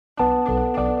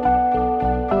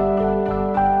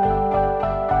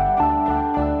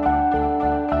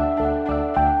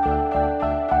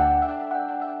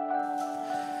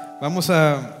Vamos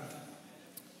a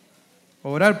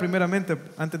orar primeramente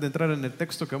antes de entrar en el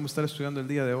texto que vamos a estar estudiando el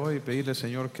día de hoy y pedirle al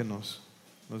Señor que nos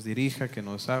dirija, que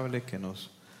nos hable, que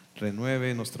nos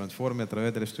renueve, nos transforme a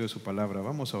través del estudio de su palabra.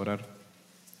 Vamos a orar.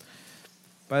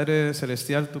 Padre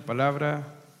Celestial, tu palabra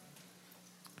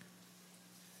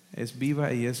es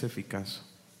viva y es eficaz.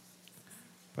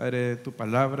 Padre, tu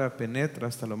palabra penetra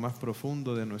hasta lo más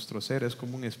profundo de nuestro ser, es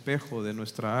como un espejo de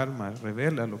nuestra alma,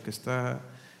 revela lo que está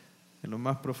en lo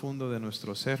más profundo de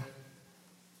nuestro ser.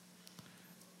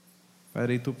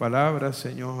 Padre, y tu palabra,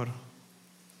 Señor,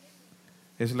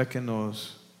 es la que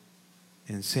nos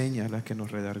enseña, la que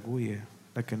nos redarguye,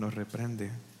 la que nos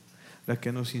reprende, la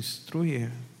que nos instruye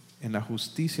en la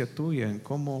justicia tuya, en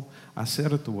cómo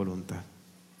hacer tu voluntad.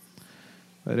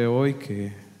 Padre, hoy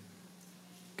que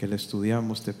la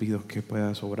estudiamos, te pido que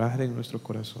puedas obrar en nuestros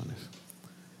corazones,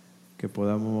 que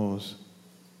podamos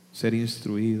ser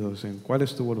instruidos en cuál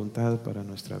es tu voluntad para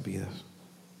nuestras vidas.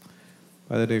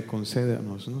 Padre,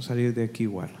 concédanos no salir de aquí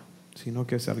igual, sino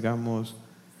que salgamos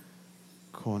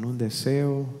con un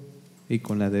deseo y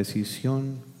con la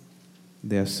decisión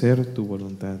de hacer tu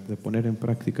voluntad, de poner en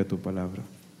práctica tu palabra.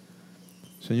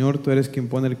 Señor, tú eres quien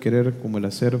pone el querer como el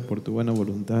hacer por tu buena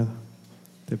voluntad.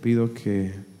 Te pido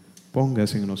que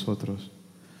pongas en nosotros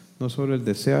no solo el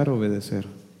desear obedecer,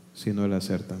 sino el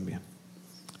hacer también.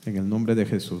 En el nombre de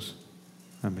Jesús.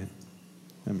 Amén.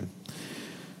 Amén.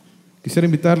 Quisiera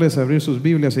invitarles a abrir sus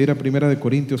Biblias e ir a 1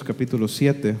 Corintios capítulo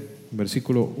 7,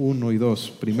 versículo 1 y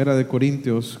 2. 1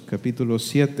 Corintios capítulo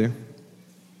 7,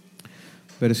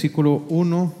 versículo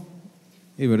 1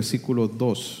 y versículo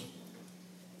 2.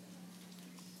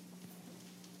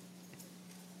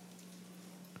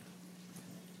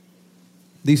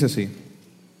 Dice así: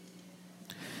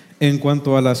 en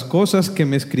cuanto a las cosas que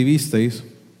me escribisteis,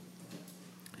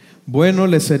 bueno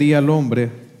le sería al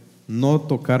hombre no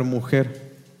tocar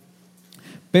mujer,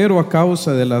 pero a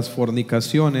causa de las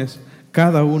fornicaciones,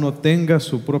 cada uno tenga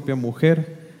su propia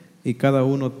mujer y cada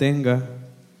uno tenga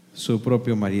su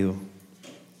propio marido.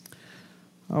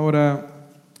 Ahora,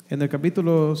 en el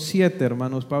capítulo 7,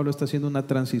 hermanos, Pablo está haciendo una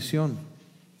transición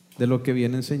de lo que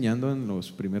viene enseñando en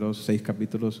los primeros 6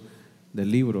 capítulos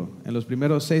del libro. En los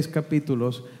primeros 6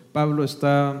 capítulos, Pablo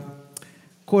está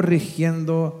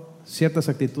corrigiendo ciertas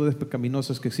actitudes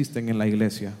pecaminosas que existen en la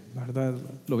iglesia, ¿verdad?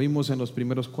 Lo vimos en los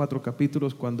primeros 4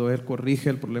 capítulos cuando él corrige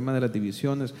el problema de las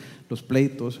divisiones, los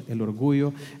pleitos, el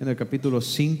orgullo. En el capítulo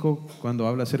 5, cuando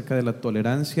habla acerca de la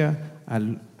tolerancia a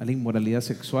la inmoralidad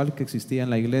sexual que existía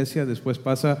en la iglesia. Después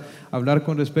pasa a hablar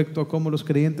con respecto a cómo los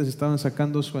creyentes estaban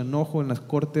sacando su enojo en las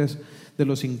cortes de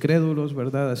los incrédulos,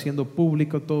 ¿verdad? Haciendo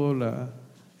público todo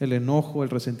el enojo, el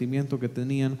resentimiento que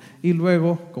tenían. Y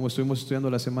luego, como estuvimos estudiando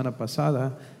la semana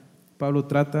pasada, Pablo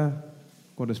trata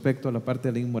con respecto a la parte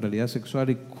de la inmoralidad sexual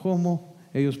y cómo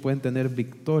ellos pueden tener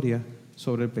victoria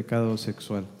sobre el pecado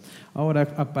sexual.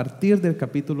 Ahora, a partir del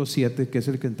capítulo 7, que es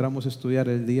el que entramos a estudiar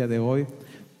el día de hoy,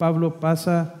 Pablo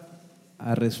pasa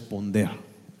a responder.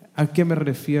 ¿A qué me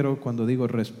refiero cuando digo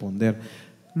responder?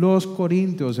 Los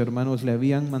corintios, hermanos, le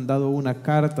habían mandado una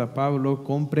carta a Pablo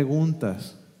con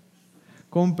preguntas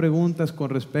con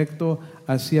respecto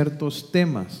a ciertos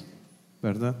temas,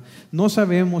 ¿verdad? No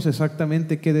sabemos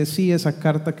exactamente qué decía esa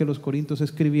carta que los corintios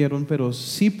escribieron, pero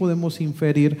sí podemos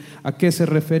inferir a qué se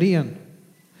referían.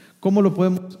 ¿Cómo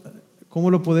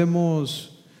lo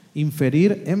podemos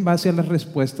inferir? En base a las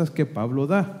respuestas que Pablo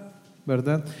da,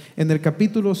 ¿verdad? En el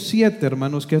capítulo 7,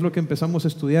 hermanos, que es lo que empezamos a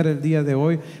estudiar el día de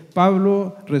hoy,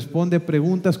 Pablo responde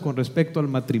preguntas con respecto al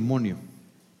matrimonio.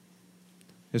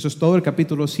 Eso es todo el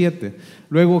capítulo 7.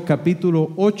 Luego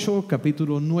capítulo 8,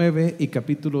 capítulo 9 y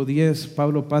capítulo 10,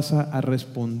 Pablo pasa a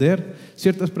responder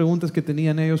ciertas preguntas que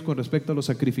tenían ellos con respecto a los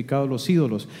sacrificados, los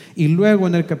ídolos. Y luego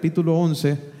en el capítulo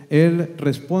 11, él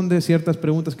responde ciertas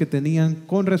preguntas que tenían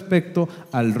con respecto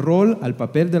al rol, al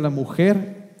papel de la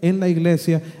mujer en la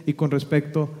iglesia y con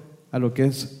respecto a lo que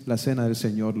es la cena del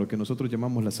Señor, lo que nosotros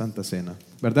llamamos la Santa Cena,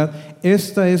 ¿verdad?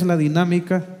 Esta es la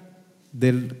dinámica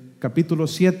del capítulo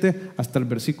 7 hasta el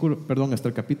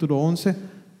capítulo 11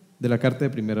 de la carta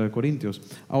de 1 Corintios.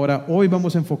 Ahora, hoy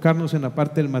vamos a enfocarnos en la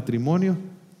parte del matrimonio,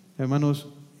 hermanos,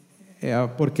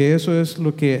 porque eso es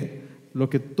lo que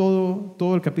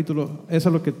todo el capítulo, es a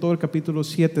lo que todo el capítulo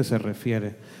 7 se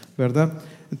refiere, ¿verdad?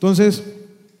 Entonces,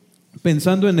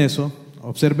 pensando en eso,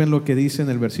 observen lo que dice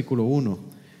en el versículo 1.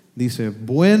 Dice: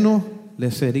 bueno le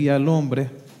sería al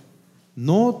hombre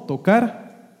no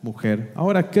tocar mujer.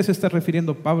 Ahora, ¿a qué se está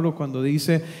refiriendo Pablo cuando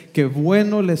dice que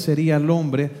bueno le sería al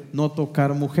hombre no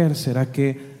tocar mujer? ¿Será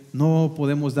que no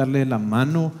podemos darle la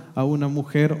mano a una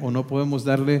mujer o no podemos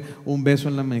darle un beso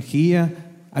en la mejilla?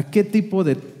 ¿A qué tipo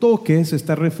de toque se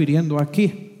está refiriendo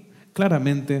aquí?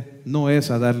 claramente no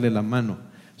es a darle la mano.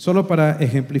 Solo para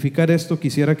ejemplificar esto,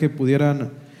 quisiera que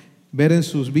pudieran ver en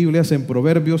sus Biblias en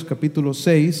Proverbios capítulo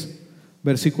 6,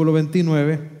 versículo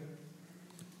 29.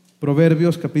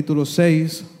 Proverbios capítulo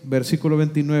 6, versículo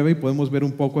 29, y podemos ver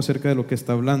un poco acerca de lo que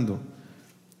está hablando.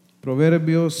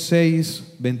 Proverbios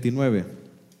 6, 29.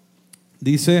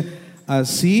 Dice: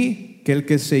 así que el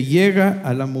que se llega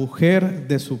a la mujer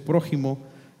de su prójimo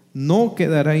no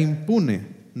quedará impune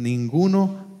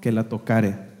ninguno que la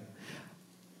tocare.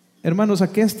 Hermanos,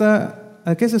 ¿a qué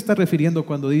se está refiriendo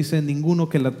cuando dice ninguno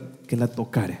que la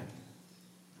tocare?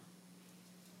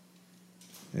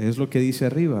 Es lo que dice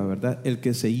arriba, ¿verdad? El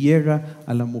que se llega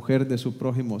a la mujer de su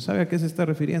prójimo. ¿Sabe a qué se está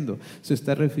refiriendo? Se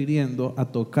está refiriendo a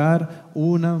tocar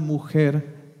una mujer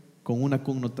con una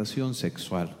connotación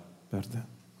sexual, ¿verdad?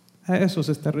 A eso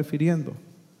se está refiriendo.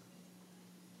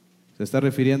 Se está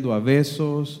refiriendo a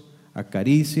besos, a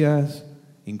caricias,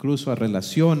 incluso a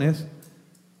relaciones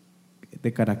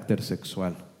de carácter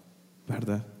sexual,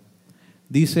 ¿verdad?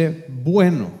 Dice,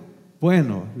 bueno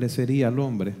le sería al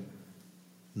hombre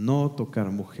no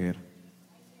tocar mujer.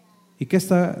 ¿Y qué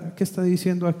está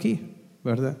diciendo aquí?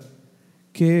 ¿Verdad?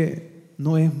 Que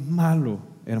no es malo,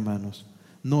 hermanos,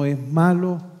 no es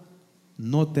malo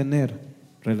no tener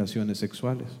relaciones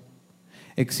sexuales.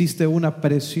 Existe una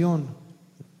presión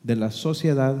de la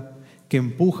sociedad que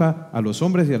empuja a los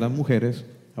hombres y a las mujeres,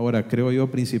 ahora creo yo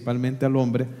principalmente al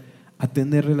hombre, a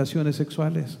tener relaciones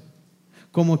sexuales.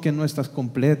 Como que no estás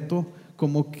completo,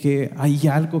 como que hay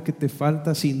algo que te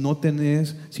falta si no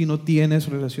tienes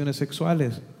relaciones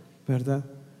sexuales, ¿verdad?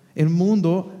 El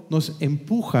mundo nos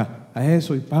empuja a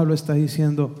eso y Pablo está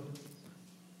diciendo,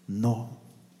 no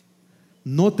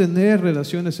tener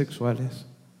relaciones sexuales,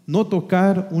 no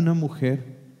tocar una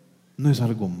mujer, no es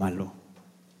algo malo.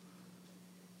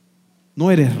 No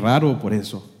eres raro por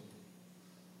eso.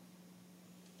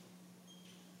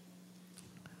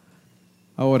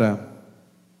 Ahora,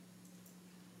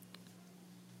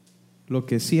 lo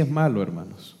que sí es malo,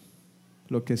 hermanos,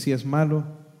 lo que sí es malo,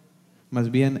 más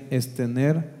bien es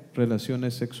tener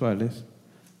relaciones sexuales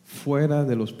fuera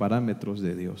de los parámetros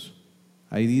de Dios.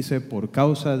 Ahí dice, por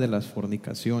causa de las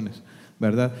fornicaciones,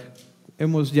 ¿verdad?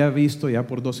 Hemos ya visto ya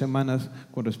por 2 semanas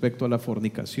con respecto a la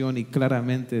fornicación y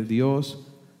claramente Dios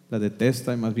la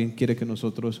detesta y más bien quiere que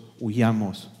nosotros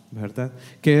huyamos, ¿verdad?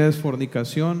 ¿Qué es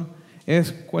fornicación?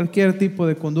 Es cualquier tipo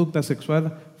de conducta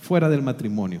sexual fuera del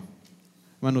matrimonio.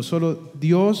 Hermano,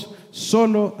 Dios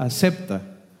solo acepta.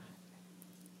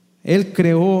 Él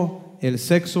creó el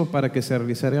sexo para que se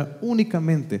realizara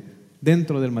únicamente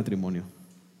dentro del matrimonio.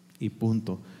 Y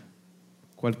punto.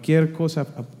 Cualquier cosa,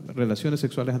 relaciones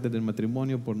sexuales antes del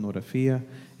matrimonio, pornografía,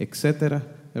 etcétera,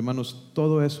 hermanos,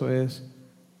 todo eso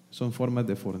son formas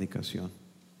de fornicación,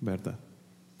 ¿verdad?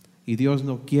 Y Dios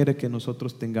no quiere que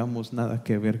nosotros tengamos nada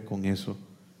que ver con eso.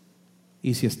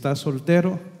 Y si estás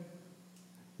soltero,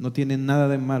 no tiene nada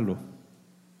de malo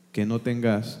que no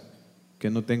tengas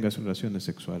relaciones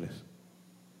sexuales,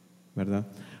 ¿verdad?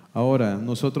 Ahora,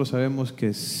 nosotros sabemos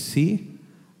que sí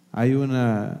hay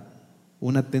una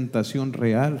tentación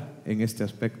real en este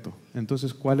aspecto.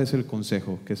 Entonces, ¿cuál es el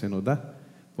consejo que se nos da?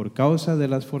 Por causa de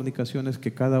las fornicaciones,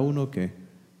 que cada uno que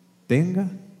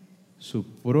tenga su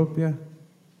propia,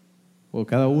 o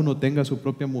cada uno tenga su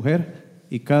propia mujer,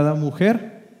 y cada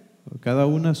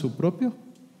una su propio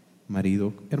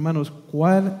marido. Hermanos,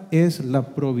 ¿cuál es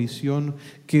la provisión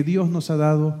que Dios nos ha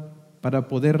dado para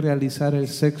poder realizar el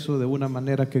sexo de una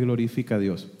manera que glorifica a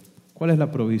Dios? ¿Cuál es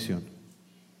la provisión?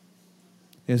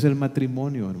 Es el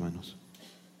matrimonio, hermanos.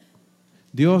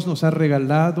 Dios nos ha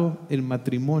regalado el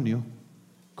matrimonio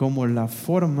como la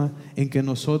forma en que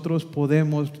nosotros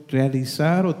podemos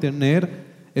realizar o tener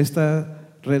esta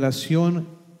relación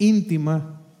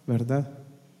íntima, ¿verdad?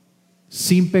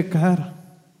 Sin pecar.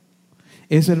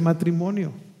 Es el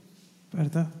matrimonio,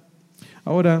 ¿verdad?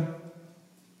 Ahora,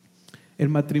 el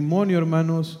matrimonio,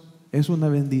 hermanos, es una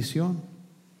bendición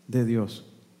de Dios,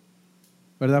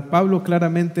 ¿verdad? Pablo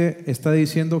claramente está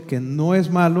diciendo que no es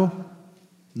malo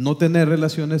no tener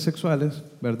relaciones sexuales,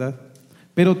 ¿verdad?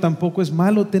 Pero tampoco es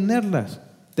malo tenerlas.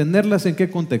 ¿Tenerlas en qué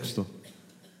contexto?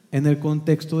 En el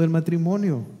contexto del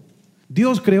matrimonio.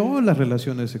 Dios creó las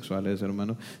relaciones sexuales,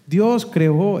 hermano. Dios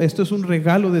creó, esto es un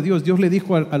regalo de Dios. Dios le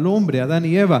dijo al hombre, a Adán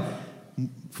y Eva,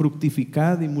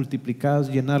 fructificad y multiplicad,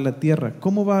 llenad la tierra.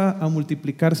 ¿Cómo va a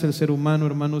multiplicarse el ser humano,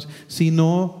 hermanos, si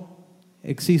no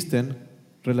existen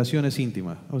relaciones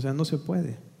íntimas? O sea, no se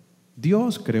puede.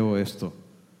 Dios creó esto.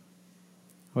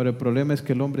 Ahora, el problema es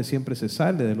que el hombre siempre se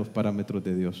sale de los parámetros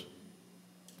de Dios.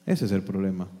 Ese es el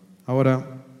problema.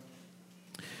 Ahora,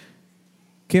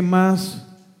 ¿qué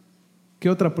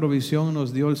otra provisión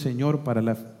nos dio el Señor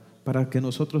para que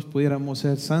nosotros pudiéramos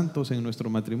ser santos en nuestro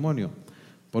matrimonio.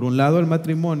 Por un lado el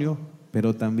matrimonio,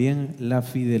 pero también la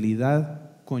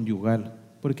fidelidad conyugal.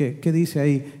 Porque, ¿qué dice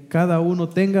ahí? Cada uno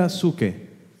tenga su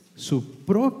 ¿qué? Su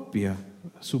propia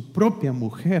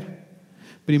mujer.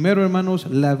 Primero, hermanos,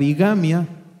 la bigamia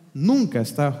nunca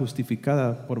está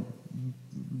justificada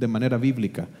de manera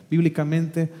bíblica.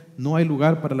 Bíblicamente no hay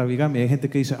lugar para la bigamia. Hay gente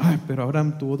que dice, ay, pero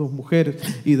Abraham tuvo 2 mujeres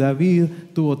y David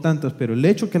tuvo tantas. Pero el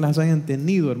hecho que las hayan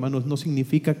tenido, hermanos, no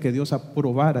significa que Dios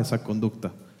aprobara esa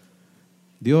conducta.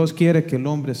 Dios quiere que el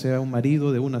hombre sea un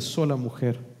marido de una sola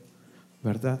mujer,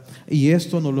 ¿verdad? Y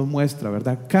esto nos lo muestra,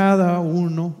 ¿verdad? Cada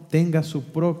uno tenga su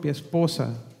propia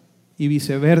esposa y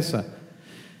viceversa.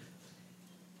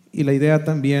 Y la idea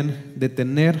también de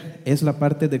tener es la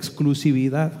parte de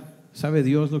exclusividad. ¿Sabe?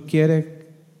 Dios no quiere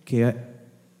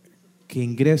que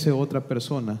ingrese otra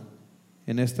persona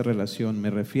en esta relación. Me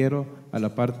refiero a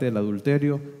la parte del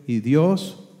adulterio, y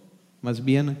Dios más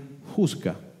bien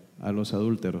juzga a los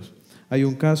adúlteros. Hay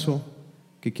un caso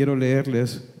que quiero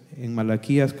leerles en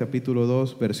Malaquías capítulo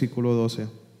 2, versículo 12.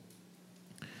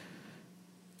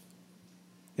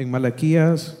 En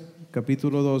Malaquías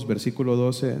capítulo 2, versículo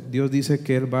 12, Dios dice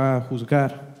que Él va a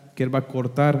juzgar, que Él va a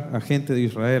cortar a gente de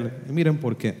Israel. Y miren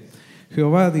por qué.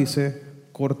 Jehová dice,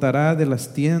 cortará de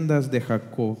las tiendas de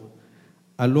Jacob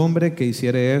al hombre que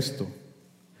hiciere esto,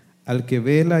 al que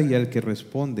vela y al que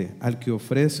responde, al que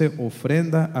ofrece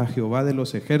ofrenda a Jehová de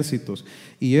los ejércitos.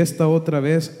 Y esta otra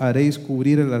vez haréis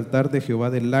cubrir el altar de Jehová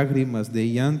de lágrimas, de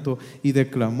llanto y de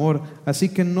clamor. Así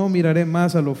que no miraré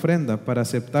más a la ofrenda para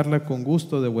aceptarla con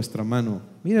gusto de vuestra mano.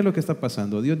 Mire lo que está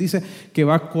pasando. Dios dice que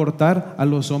va a cortar a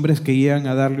los hombres que llegan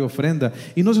a darle ofrenda.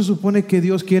 Y no se supone que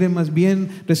Dios quiere más bien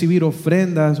recibir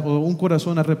ofrendas o un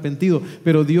corazón arrepentido.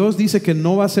 Pero Dios dice que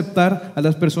no va a aceptar a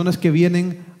las personas que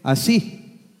vienen así.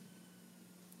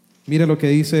 Mire lo que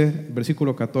dice el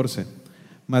versículo 14.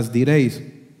 Mas diréis,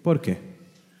 ¿por qué?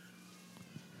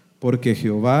 Porque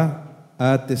Jehová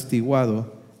ha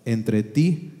atestiguado entre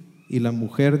ti y la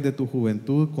mujer de tu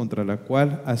juventud, contra la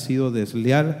cual has sido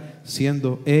desleal,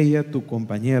 siendo ella tu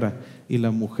compañera y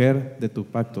la mujer de tu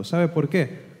pacto. ¿Sabe por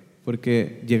qué?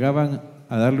 Porque llegaban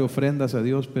a darle ofrendas a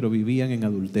Dios, pero vivían en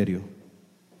adulterio.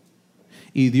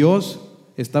 Y Dios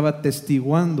estaba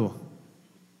testiguando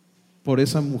por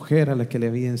esa mujer a la que le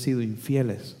habían sido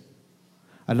infieles,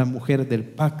 a la mujer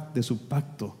de su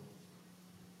pacto.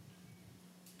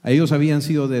 A ellos habían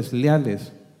sido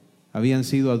desleales, habían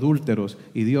sido adúlteros,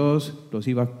 y Dios los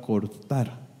iba a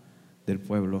cortar del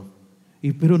pueblo.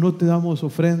 Pero no te damos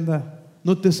ofrenda,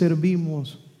 no te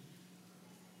servimos.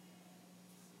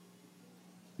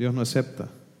 Dios no acepta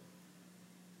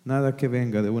nada que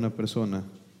venga de una persona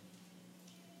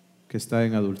que está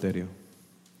en adulterio.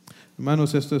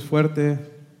 Hermanos, esto es fuerte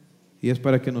y es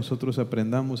para que nosotros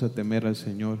aprendamos a temer al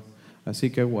Señor. Así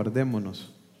que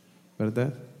guardémonos,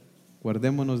 ¿verdad?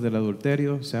 Guardémonos del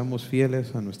adulterio, seamos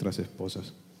fieles a nuestras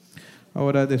esposas.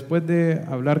 Ahora, después de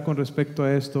hablar con respecto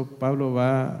a esto, Pablo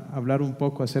va a hablar un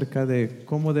poco acerca de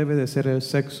cómo debe de ser el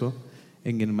sexo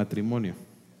en el matrimonio.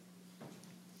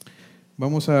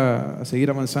 Vamos a seguir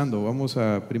avanzando. Vamos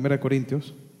a 1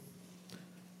 Corintios,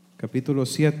 capítulo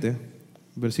 7,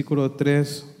 versículo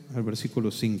 3 al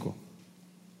versículo 5.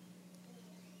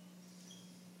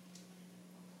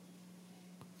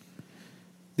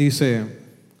 Dice,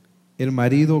 el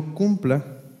marido cumpla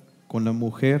con la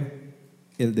mujer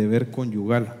el deber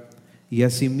conyugal, y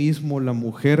asimismo la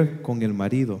mujer con el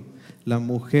marido. La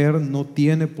mujer no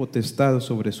tiene potestad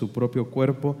sobre su propio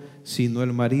cuerpo, sino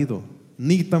el marido,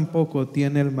 ni tampoco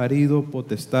tiene el marido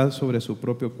potestad sobre su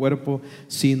propio cuerpo,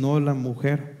 sino la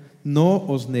mujer. No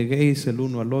os neguéis el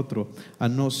uno al otro, a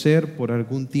no ser por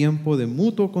algún tiempo de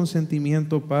mutuo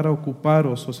consentimiento, para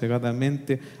ocuparos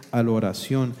sosegadamente a la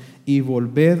oración, y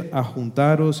volved a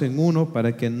juntaros en uno,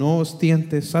 para que no os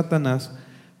tiente Satanás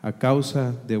a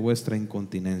causa de vuestra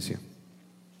incontinencia.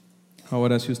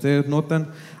 Ahora, si ustedes notan,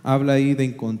 habla ahí de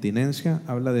incontinencia,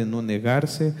 habla de no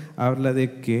negarse, habla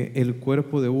de que el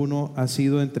cuerpo de uno ha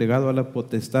sido entregado a la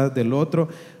potestad del otro.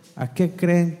 ¿A qué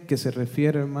creen que se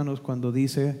refiere, hermanos, cuando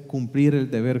dice cumplir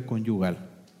el deber conyugal?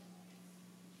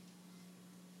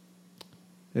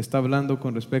 Está hablando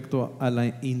con respecto a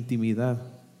la intimidad,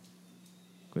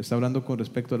 está hablando con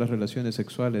respecto a las relaciones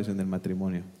sexuales en el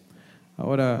matrimonio.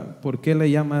 Ahora, ¿por qué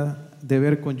le llama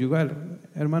deber conyugal?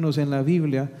 Hermanos, en la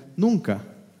Biblia nunca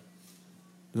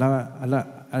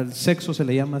al sexo se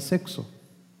le llama sexo.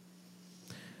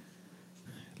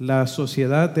 La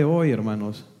sociedad de hoy,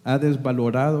 hermanos, ha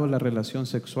desvalorado la relación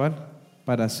sexual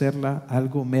para hacerla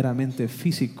algo meramente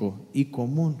físico y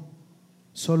común,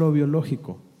 solo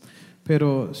biológico.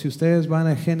 Pero si ustedes van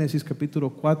a Génesis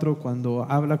capítulo 4, cuando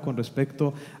habla con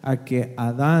respecto a que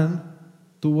Adán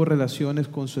tuvo relaciones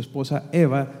con su esposa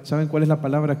Eva, ¿saben cuál es la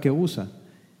palabra que usa?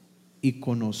 Y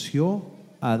conoció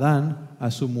Adán a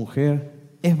su mujer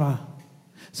Eva.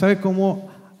 ¿Sabe cómo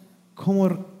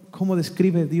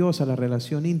describe Dios a la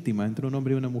relación íntima entre un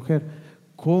hombre y una mujer?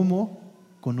 Como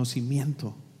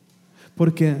conocimiento.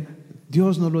 Porque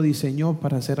Dios no lo diseñó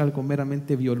para hacer algo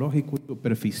meramente biológico y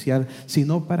superficial,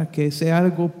 sino para que sea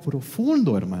algo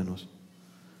profundo, hermanos.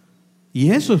 Y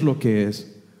eso es lo que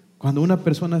es. Cuando una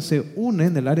persona se une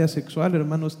en el área sexual,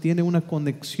 hermanos, tiene una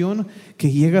conexión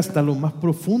que llega hasta lo más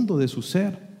profundo de su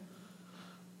ser.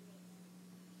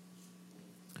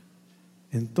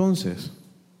 Entonces,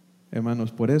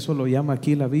 hermanos, por eso lo llama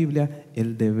aquí la Biblia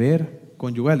el deber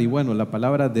conyugal. Y bueno, la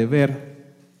palabra deber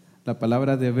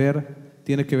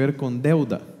tiene que ver con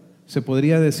deuda. Se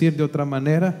podría decir de otra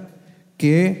manera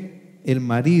que el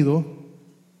marido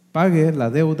pague la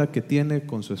deuda que tiene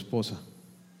con su esposa.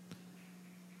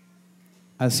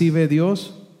 Así ve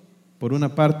Dios, por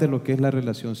una parte, lo que es la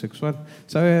relación sexual.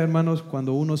 ¿Sabe, hermanos?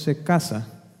 Cuando uno se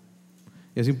casa,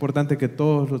 es importante que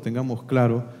todos lo tengamos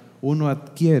claro, uno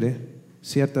adquiere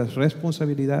ciertas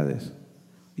responsabilidades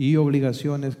y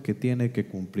obligaciones que tiene que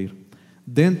cumplir.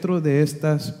 Dentro de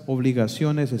estas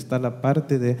obligaciones está la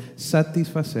parte de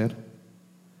satisfacer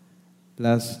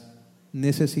las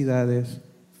necesidades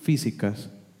físicas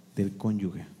del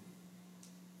cónyuge.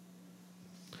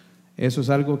 Eso es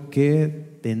algo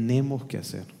que tenemos que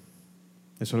hacer.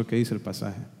 Eso es lo que dice el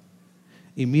pasaje.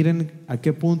 Y miren a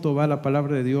qué punto va la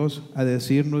palabra de Dios a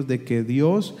decirnos de que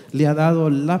Dios le ha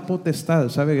dado la potestad.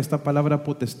 ¿Sabe que esta palabra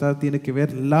potestad tiene que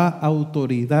ver la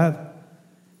autoridad?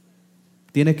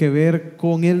 Tiene que ver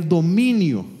con el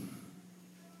dominio.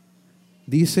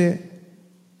 Dice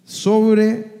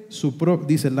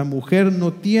dice, la mujer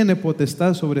no tiene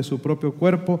potestad sobre su propio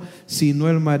cuerpo, sino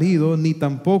el marido, ni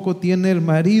tampoco tiene el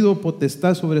marido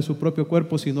potestad sobre su propio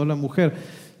cuerpo, sino la mujer.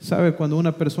 ¿Sabe?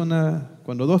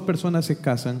 Cuando dos personas se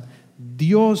casan,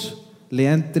 Dios le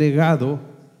ha entregado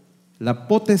la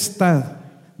potestad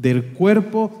del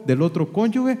cuerpo del otro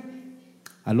cónyuge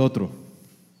al otro.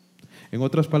 En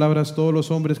otras palabras, todos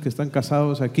los hombres que están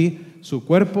casados aquí, su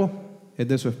cuerpo es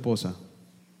de su esposa.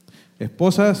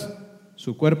 Esposas,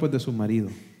 su cuerpo es de su marido.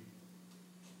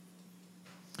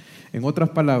 En otras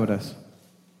palabras,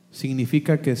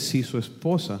 significa que si su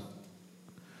esposa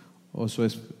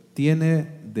tiene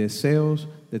deseos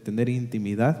de tener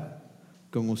intimidad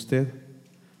con usted,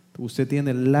 usted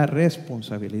tiene la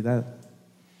responsabilidad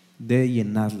de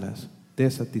llenarlas, de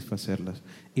satisfacerlas.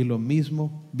 Y lo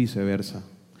mismo viceversa.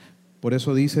 Por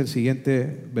eso dice el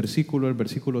siguiente versículo, el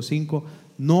versículo 5,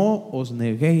 no os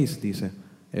neguéis, dice,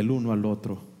 el uno al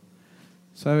otro.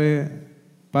 ¿Sabe?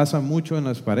 Pasa mucho en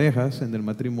las parejas, en el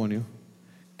matrimonio,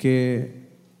 que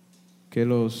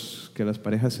las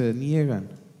parejas se niegan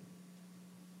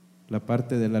la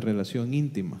parte de la relación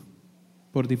íntima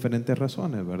por diferentes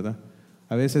razones, ¿verdad?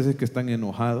 A veces es que están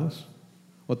enojados,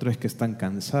 otros es que están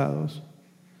cansados,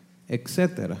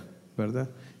 etcétera, ¿verdad?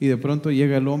 Y de pronto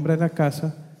llega el hombre a la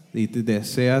casa y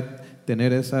desea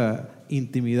tener esa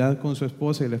intimidad con su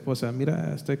esposa y la esposa,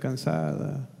 mira, estoy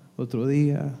cansada, otro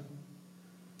día.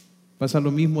 Pasa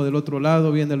lo mismo del otro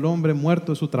lado, viene el hombre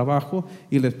muerto de su trabajo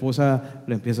y la esposa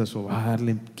le empieza a sobar.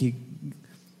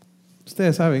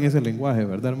 Ustedes saben ese lenguaje,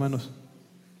 ¿verdad, hermanos?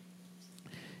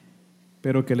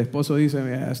 Pero que el esposo dice,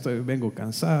 mira, vengo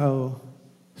cansado,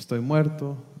 estoy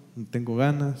muerto, no tengo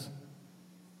ganas.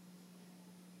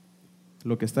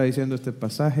 Lo que está diciendo este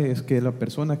pasaje es que la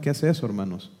persona que hace eso,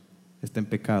 hermanos, está en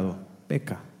pecado,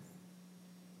 peca.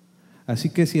 Así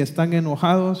que si están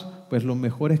enojados, pues lo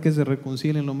mejor es que se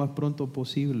reconcilien lo más pronto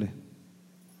posible.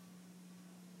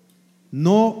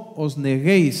 No os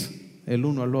neguéis el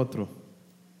uno al otro.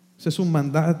 Ese es un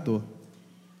mandato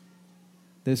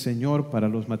del Señor para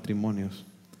los matrimonios.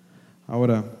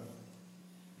 Ahora,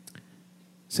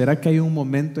 ¿será que hay un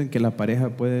momento en que la pareja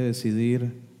puede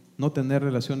decidir no tener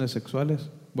relaciones sexuales?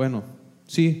 Bueno,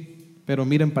 sí, pero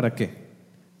miren para qué.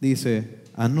 Dice,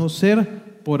 a no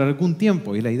ser por algún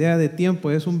tiempo, y la idea de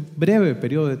tiempo es un breve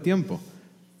periodo de tiempo.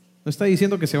 No está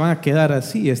diciendo que se van a quedar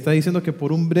así, está diciendo que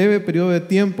por un breve periodo de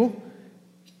tiempo,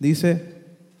 dice,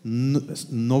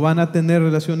 no van a tener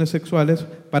relaciones sexuales.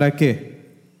 ¿Para qué?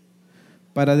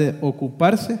 Para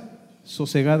ocuparse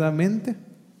sosegadamente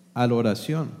a la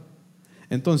oración.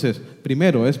 Entonces,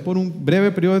 primero, es por un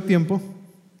breve periodo de tiempo.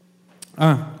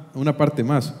 Una parte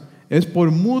más, es por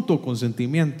mutuo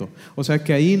consentimiento. O sea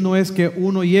que ahí no es que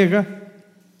uno llega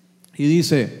y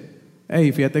dice,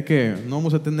 hey, fíjate que no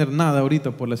vamos a tener nada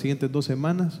ahorita por las siguientes 2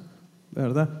 semanas,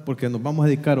 ¿verdad? Porque nos vamos a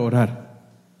dedicar a orar.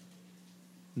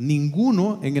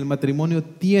 Ninguno en el matrimonio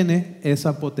tiene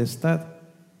esa potestad.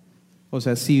 O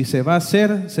sea, si se va a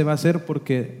hacer, se va a hacer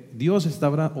porque Dios está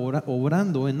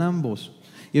obrando en ambos.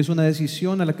 Y es una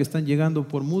decisión a la que están llegando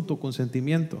por mutuo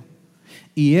consentimiento.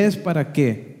 ¿Y es para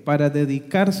qué? Para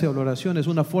dedicarse a la oración. Es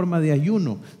una forma de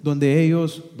ayuno donde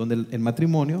el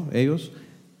matrimonio, ellos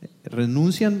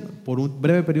renuncian por un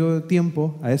breve periodo de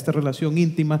tiempo a esta relación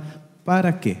íntima.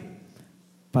 ¿Para qué?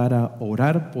 Para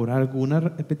orar por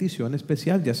alguna petición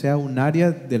especial, ya sea un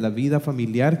área de la vida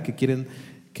familiar que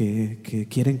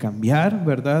quieren cambiar,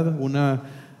 ¿verdad?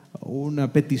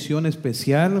 Una petición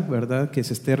especial, ¿verdad? Que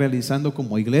se esté realizando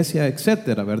como iglesia,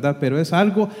 etcétera, ¿verdad? Pero es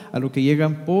algo a lo que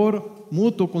llegan por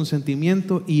mutuo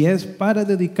consentimiento y es para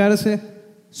dedicarse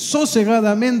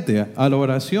sosegadamente a la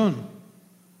oración.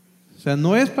 O sea,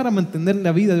 no es para mantener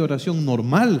la vida de oración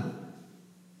normal,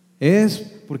 es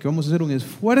porque vamos a hacer un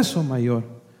esfuerzo mayor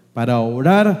para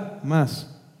orar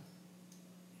más,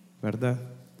 ¿verdad?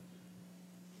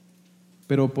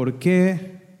 Pero ¿por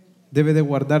qué debe de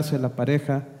guardarse la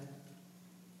pareja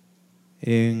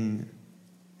en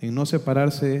no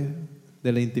separarse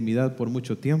de la intimidad por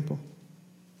mucho tiempo?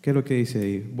 ¿Qué es lo que dice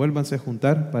ahí? Vuélvanse a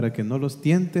juntar para que no los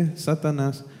tiente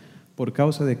Satanás. ¿Por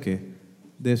causa de qué?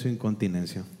 De su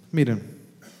incontinencia. Miren,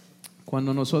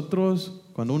 cuando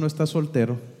uno está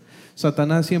soltero,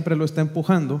 Satanás siempre lo está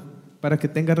empujando para que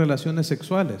tenga relaciones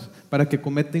sexuales, para que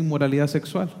cometa inmoralidad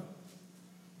sexual,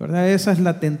 ¿verdad? Esa es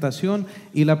la tentación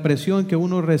y la presión que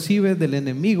uno recibe del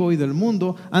enemigo y del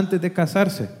mundo antes de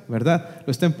casarse, ¿verdad?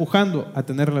 Lo está empujando a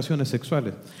tener relaciones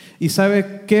sexuales. ¿Y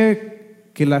sabe qué?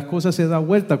 Que la cosa se da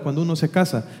vuelta cuando uno se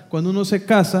casa. Cuando uno se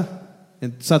casa,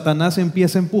 Satanás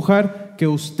empieza a empujar que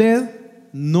usted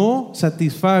no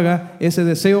satisfaga ese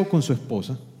deseo con su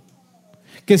esposa,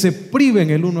 que se priven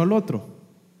el uno al otro.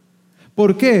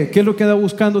 ¿Por qué? ¿Qué es lo que anda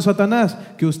buscando Satanás?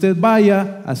 Que usted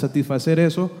vaya a satisfacer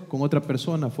eso con otra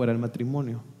persona fuera del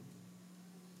matrimonio,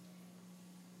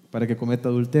 para que cometa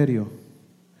adulterio.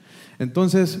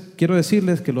 Entonces, quiero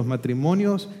decirles que los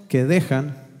matrimonios que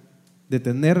dejan de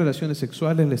tener relaciones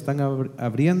sexuales le están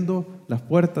abriendo las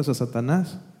puertas a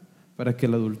Satanás para que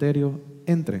el adulterio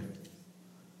entre.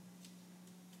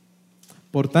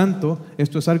 Por tanto,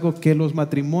 esto es algo que los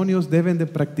matrimonios deben de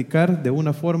practicar de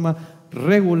una forma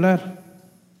regular.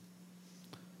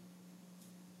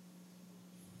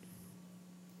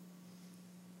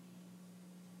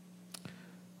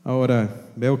 Ahora,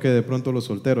 veo que de pronto los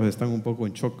solteros están un poco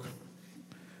en shock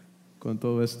con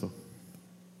todo esto.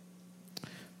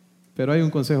 Pero hay un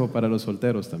consejo para los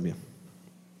solteros también.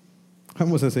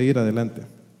 Vamos a seguir adelante.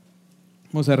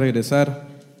 Vamos a regresar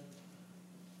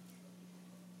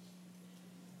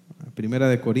a Primera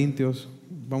de Corintios.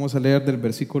 Vamos a leer del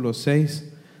versículo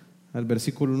 6 al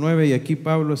versículo 9 y aquí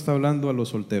Pablo está hablando a los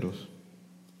solteros.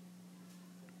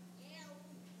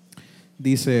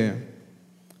 Dice: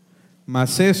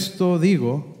 mas esto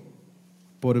digo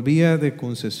por vía de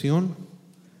concesión,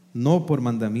 no por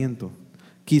mandamiento.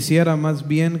 Quisiera más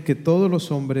bien que todos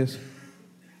los hombres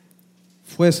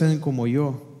fuesen como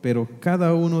yo, pero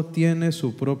cada uno tiene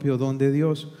su propio don de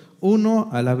Dios, uno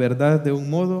a la verdad de un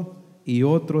modo y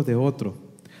otro de otro.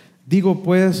 Digo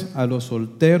pues a los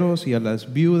solteros y a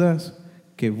las viudas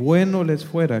que bueno les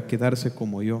fuera quedarse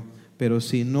como yo, pero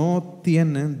si no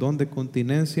tienen don de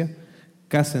continencia,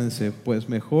 cásense, pues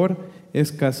mejor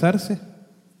es casarse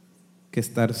que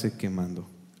estarse quemando.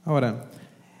 Ahora,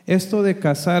 esto de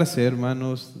casarse,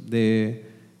 hermanos,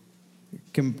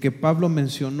 que Pablo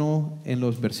mencionó en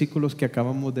los versículos que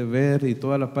acabamos de ver y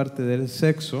toda la parte del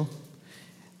sexo,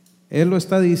 él lo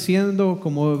está diciendo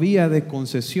como vía de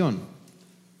concesión.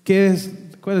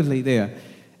 ¿Cuál es la idea?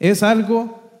 Es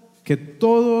algo que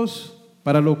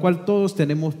para lo cual todos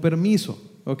tenemos permiso,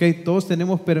 ¿ok? Todos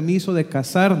tenemos permiso de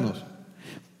casarnos.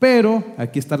 Pero,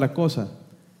 aquí está la cosa,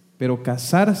 pero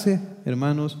casarse,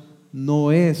 hermanos,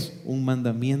 no es un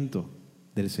mandamiento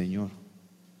del Señor.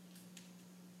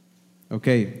 Ok,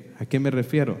 ¿a qué me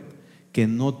refiero? Que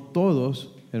no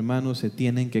todos, hermanos, se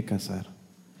tienen que casar.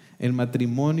 El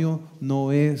matrimonio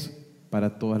no es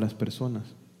para todas las personas.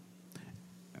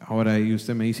 Ahora, y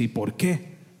usted me dice, ¿y por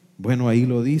qué? Bueno, ahí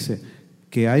lo dice,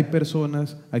 que hay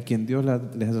personas a quien Dios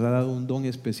les ha dado un don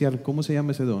especial. ¿Cómo se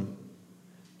llama ese don?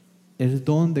 El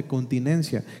don de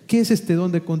continencia. ¿Qué es este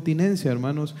don de continencia,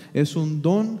 hermanos? Es un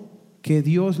don que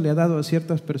Dios le ha dado a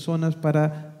ciertas personas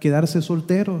para quedarse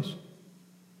solteros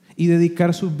y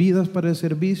dedicar sus vidas para el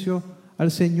servicio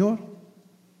al Señor,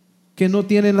 que no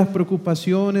tienen las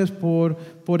preocupaciones por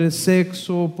el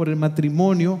sexo, por el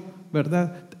matrimonio,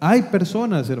 ¿verdad? Hay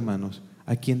personas, hermanos,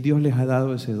 a quien Dios les ha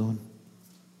dado ese don,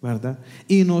 ¿verdad?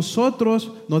 Y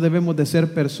nosotros no debemos de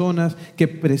ser personas que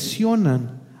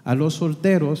presionan a los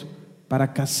solteros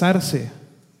para casarse.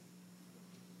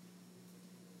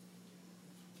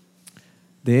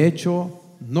 De hecho,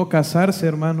 no casarse,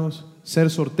 hermanos, ser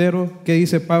soltero, ¿qué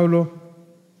dice Pablo?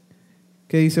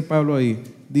 ¿Qué dice Pablo ahí?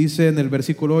 Dice en el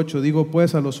versículo 8, digo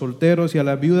pues a los solteros y a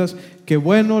las viudas que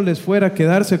bueno les fuera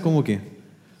quedarse como que,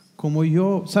 como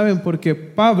yo. ¿Saben? Porque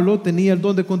Pablo tenía el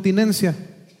don de continencia.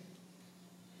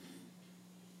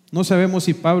 No sabemos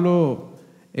si Pablo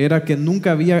era que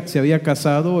nunca se había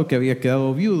casado o que había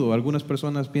quedado viudo. Algunas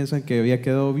personas piensan que había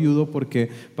quedado viudo porque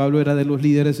Pablo era de los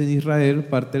líderes en Israel,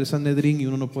 parte del Sanedrín, y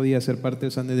uno no podía ser parte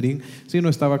del Sanedrín si no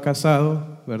estaba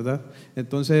casado, ¿verdad?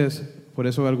 Entonces, por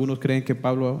eso algunos creen que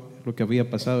Pablo lo que había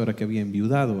pasado era que había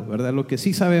enviudado, ¿verdad? Lo que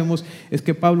sí sabemos es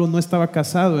que Pablo no estaba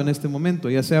casado en este momento,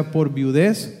 ya sea por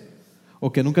viudez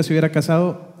o que nunca se hubiera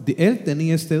casado. Él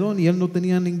tenía este don y él no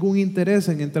tenía ningún interés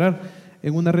en entrar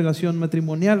en una relación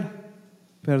matrimonial,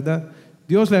 ¿verdad?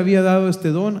 Dios le había dado este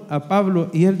don a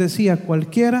Pablo y él decía,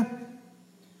 cualquiera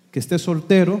que esté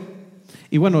soltero.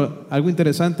 Y bueno, algo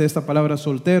interesante de esta palabra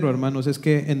soltero, hermanos, es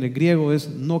que en el griego es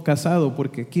no casado,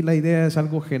 porque aquí la idea es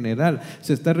algo general.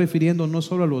 Se está refiriendo no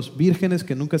solo a los vírgenes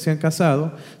que nunca se han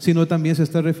casado, sino también se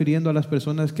está refiriendo a las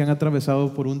personas que han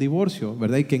atravesado por un divorcio,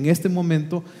 ¿verdad? Y que en este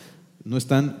momento no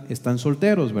están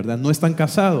solteros, ¿verdad? No están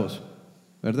casados,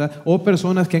 ¿verdad? O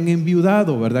personas que han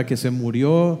enviudado, ¿verdad? Que se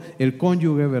murió el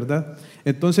cónyuge, ¿verdad?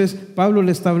 Entonces Pablo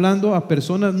le está hablando a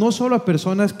personas, no solo a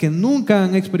personas que nunca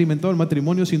han experimentado el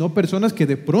matrimonio, sino personas que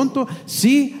de pronto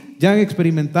sí ya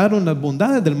experimentaron las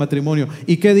bondades del matrimonio.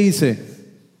 ¿Y qué dice?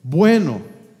 Bueno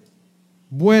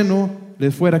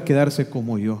les fuera quedarse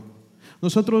como yo.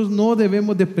 Nosotros no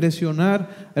debemos de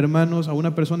presionar, hermanos, a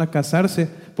una persona a casarse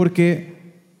porque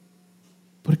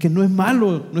no es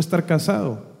malo no estar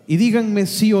casado. Y díganme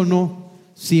sí o no,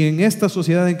 si en esta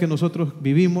sociedad en que nosotros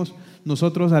vivimos,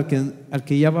 nosotros al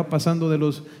que ya va pasando de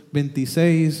los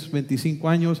 26, 25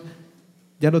 años,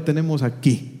 ya lo tenemos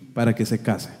aquí para que se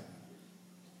case.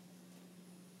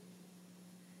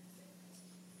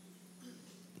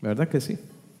 ¿Verdad que sí?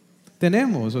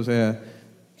 Tenemos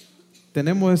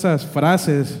esas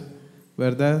frases,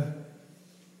 ¿verdad?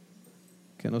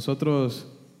 Que nosotros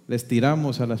les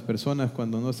tiramos a las personas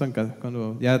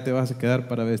cuando ya te vas a quedar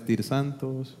para vestir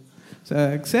santos, o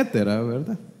sea, etcétera,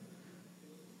 ¿verdad?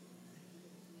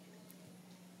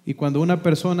 Y cuando una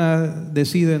persona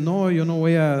decide, no, yo no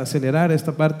voy a acelerar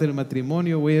esta parte del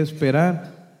matrimonio, voy a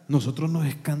esperar, nosotros nos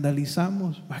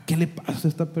escandalizamos. ¿A qué le pasa a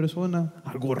esta persona?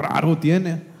 Algo raro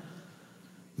tiene.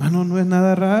 Hermano, no es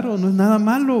nada raro, no es nada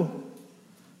malo.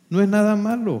 No es nada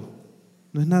malo.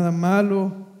 No es nada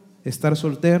malo estar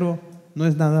soltero. No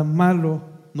es nada malo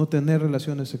no tener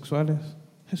relaciones sexuales.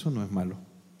 Eso no es malo.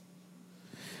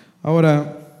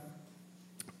 Ahora,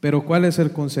 pero ¿cuál es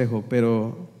el consejo?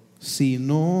 Pero si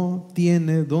no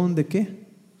tiene don de ¿qué?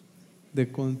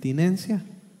 De continencia,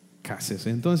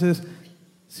 cásese. Entonces,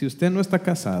 si usted no está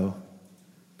casado,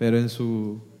 pero en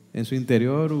su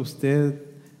interior usted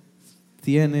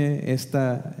tiene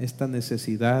esta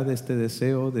necesidad, este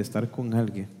deseo de estar con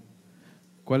alguien,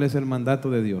 ¿cuál es el mandato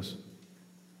de Dios?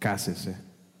 Cásese,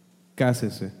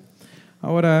 cásese.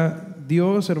 Ahora,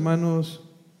 Dios, hermanos,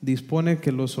 dispone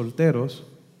que los solteros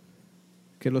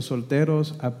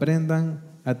aprendan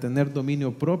a tener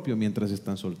dominio propio mientras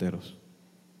están solteros.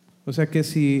 O sea que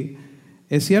si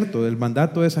es cierto, el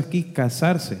mandato es aquí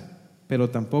casarse,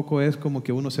 pero tampoco es como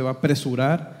que uno se va a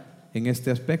apresurar en este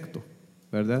aspecto,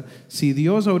 ¿verdad? Si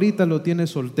Dios ahorita lo tiene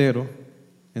soltero,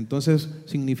 entonces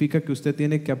significa que usted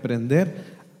tiene que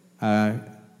aprender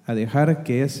a dejar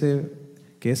que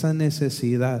esa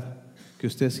necesidad que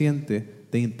usted siente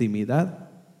de intimidad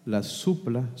la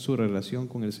supla su relación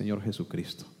con el Señor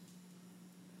Jesucristo.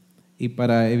 Y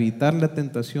para evitar la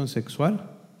tentación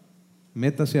sexual,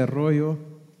 métase a rollo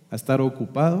a estar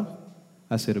ocupado,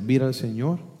 a servir al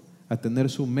Señor, a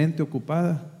tener su mente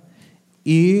ocupada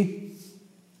y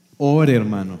ore,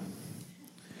 hermano.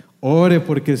 Ore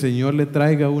porque el Señor le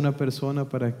traiga una persona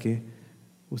para que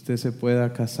usted se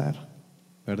pueda casar,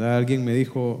 ¿verdad? Alguien me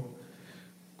dijo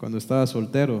cuando estaba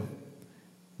soltero,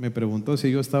 me preguntó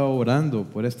si yo estaba orando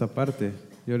por esta parte.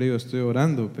 Yo le digo, estoy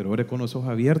orando, pero ore con los ojos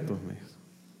abiertos.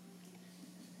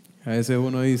 A veces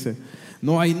uno dice,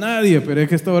 no hay nadie, pero es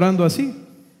que está orando así.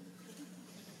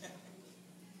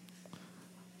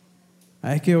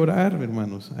 Hay que orar,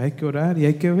 hermanos, hay que orar y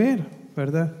hay que ver,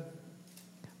 ¿verdad?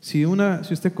 Si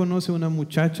usted conoce una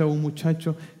muchacha o un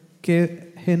muchacho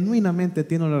que genuinamente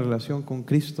tiene una relación con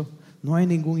Cristo, no hay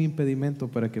ningún impedimento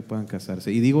para que puedan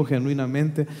casarse. Y digo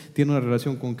genuinamente tiene una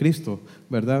relación con Cristo,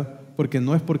 ¿verdad? Porque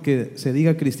no es porque se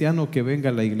diga cristiano que venga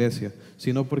a la iglesia,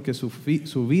 sino porque su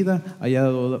vida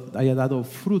haya dado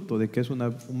fruto de que es una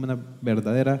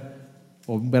verdadera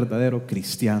o un verdadero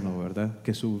cristiano, ¿verdad?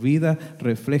 Que su vida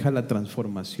refleja la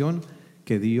transformación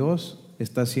que Dios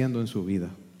está haciendo en su vida.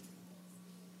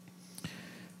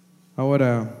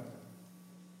 Ahora,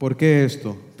 ¿por qué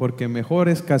esto? Porque mejor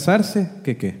es casarse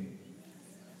que ¿qué?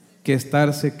 Que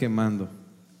estarse quemando.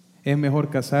 Es mejor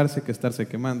casarse que estarse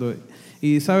quemando.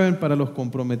 Y saben, para los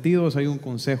comprometidos hay un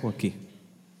consejo aquí.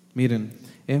 Miren,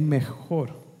 es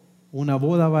mejor una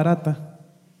boda barata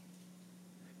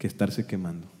que estarse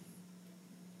quemando.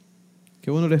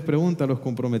 Que uno les pregunta a los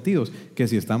comprometidos, que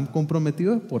si están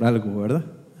comprometidos por algo, ¿verdad?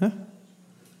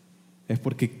 Es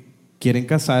porque quieren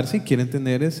casarse y quieren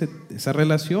tener esa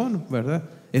relación, ¿verdad?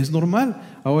 Es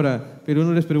normal. Ahora, pero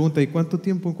uno les pregunta, ¿y en cuánto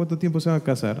tiempo se van a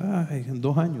casar? En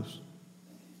 2 años.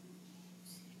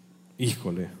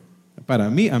 Híjole, a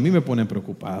mí me ponen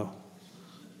preocupado.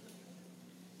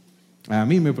 A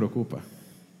mí me preocupa.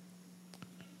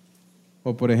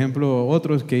 O por ejemplo,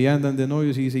 otros que ya andan de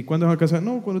novios y dicen, ¿y cuándo van a casar?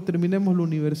 No, cuando terminemos la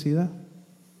universidad.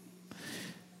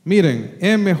 Miren,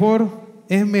 es mejor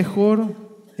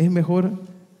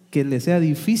que le sea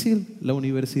difícil la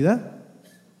universidad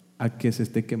a que se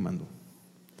esté quemando.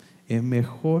 Es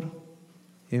mejor,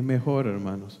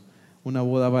 hermanos, una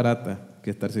boda barata que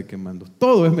estarse quemando.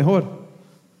 Todo es mejor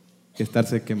que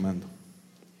estarse quemando.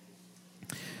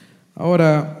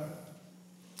 Ahora,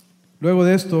 luego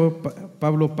de esto,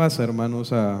 Pablo pasa,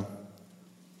 hermanos, a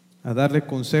darle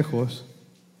consejos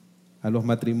a los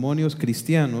matrimonios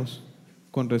cristianos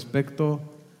con respecto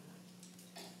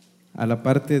a la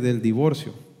parte del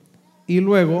divorcio. Y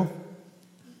luego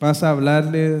pasa a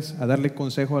darle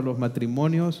consejo a los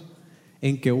matrimonios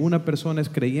en que una persona es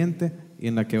creyente y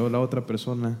en la que la otra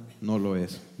persona no lo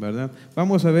es, ¿verdad?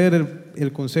 Vamos a ver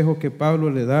el consejo que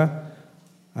Pablo le da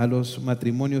a los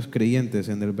matrimonios creyentes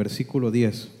en el versículo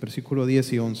 10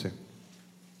 y 11.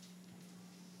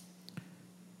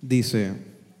 Dice,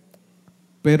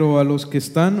 pero a los que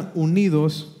están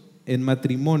unidos en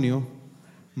matrimonio,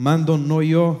 mando no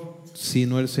yo,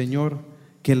 sino el Señor,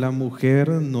 que la mujer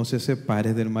no se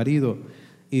separe del marido,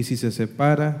 y si se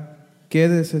separa,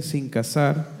 quédese sin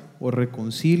casar o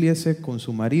reconcíliese con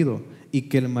su marido, y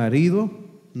que el marido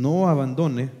no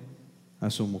abandone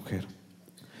a su mujer.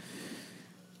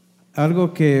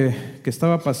 Algo que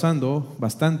estaba pasando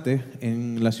bastante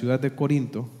en la ciudad de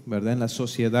Corinto, ¿verdad? En la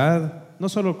sociedad, no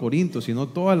solo Corinto, sino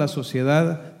toda la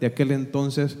sociedad de aquel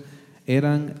entonces,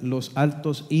 eran los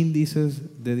altos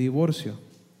índices de divorcio.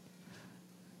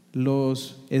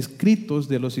 Los escritos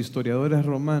de los historiadores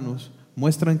romanos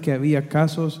muestran que había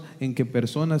casos en que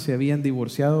personas se habían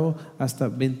divorciado hasta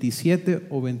 27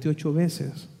 o 28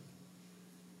 veces.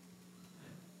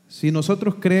 Si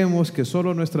nosotros creemos que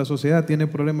solo nuestra sociedad tiene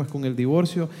problemas con el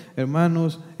divorcio,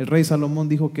 hermanos, el rey Salomón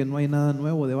dijo que no hay nada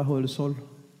nuevo debajo del sol.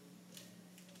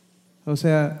 O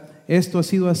sea, esto ha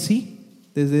sido así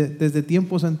desde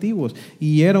tiempos antiguos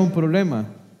y era un problema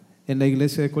en la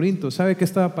iglesia de Corinto. ¿Sabe qué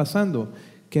estaba pasando?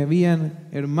 Que habían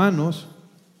hermanos,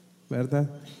 ¿verdad?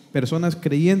 Personas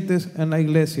creyentes en la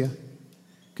iglesia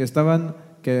que estaban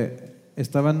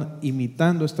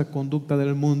imitando esta conducta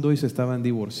del mundo y se estaban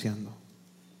divorciando.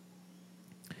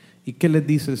 ¿Y qué les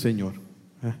dice el Señor?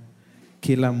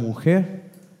 Que la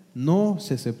mujer no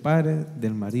se separe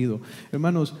del marido.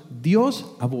 Hermanos,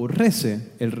 Dios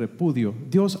aborrece el repudio,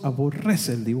 Dios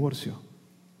aborrece el divorcio.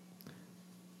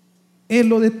 Él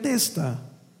lo detesta.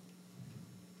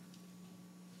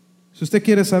 Si usted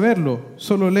quiere saberlo,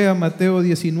 solo lea Mateo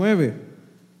 19,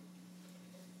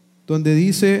 donde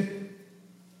dice,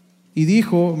 y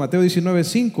dijo, Mateo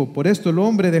 19:5, por esto el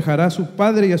hombre dejará a su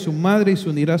padre y a su madre y se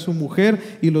unirá a su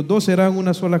mujer y los dos serán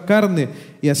una sola carne.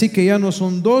 Y así que ya no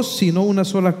son dos, sino una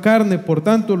sola carne. Por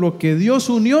tanto, lo que Dios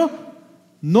unió,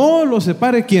 no lo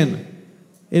separe ¿quién?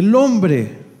 El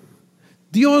hombre.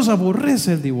 Dios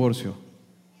aborrece el divorcio.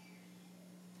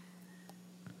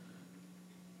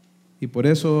 Y por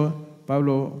eso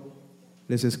Pablo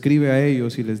les escribe a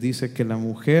ellos y les dice que la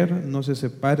mujer no se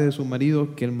separe de su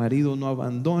marido, que el marido no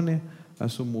abandone a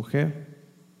su mujer,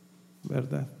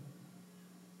 ¿verdad?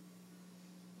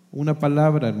 Una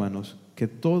palabra, hermanos, que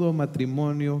todo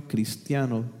matrimonio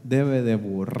cristiano debe de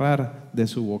borrar de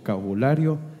su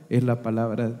vocabulario es la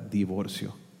palabra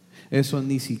divorcio. Eso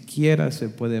ni siquiera se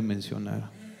puede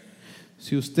mencionar.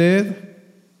 Si usted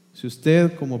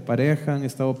como pareja han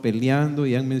estado peleando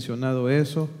y han mencionado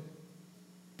eso,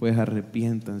 pues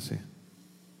arrepiéntanse,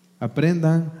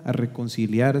 aprendan a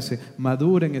reconciliarse,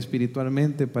 maduren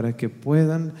espiritualmente para que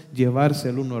puedan llevarse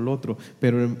el uno al otro.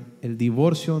 Pero el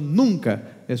divorcio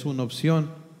nunca es una opción.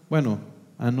 Bueno,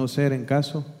 a no ser en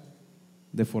caso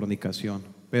de fornicación.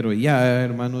 Pero ya,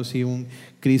 hermanos, si un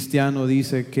cristiano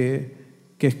dice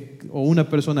o una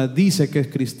persona dice que es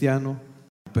cristiano,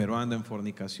 pero anda en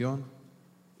fornicación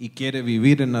y quiere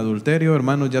vivir en adulterio,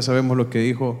 hermanos, ya sabemos lo que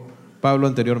dijo Pablo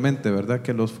anteriormente, ¿verdad?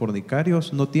 Que los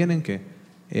fornicarios no tienen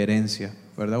herencia,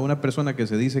 ¿verdad? Una persona que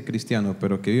se dice cristiano,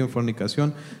 pero que vive en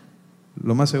fornicación,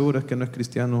 lo más seguro es que no es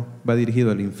cristiano, va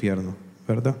dirigido al infierno,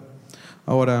 ¿verdad?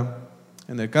 Ahora,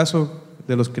 en el caso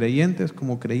de los creyentes,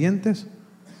 como creyentes,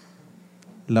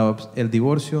 el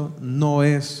divorcio no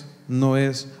es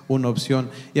una opción.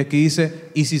 Y aquí dice,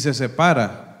 y si se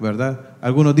separa, ¿verdad?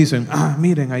 Algunos dicen,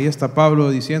 miren, ahí está Pablo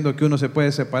diciendo que uno se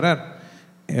puede separar.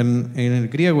 En el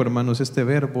griego, hermanos, este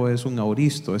verbo es un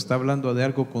auristo, está hablando de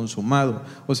algo consumado.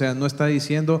 O sea, no está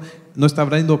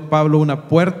abriendo Pablo una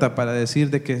puerta para decir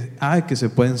de que se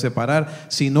pueden separar,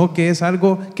 sino que es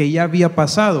algo que ya había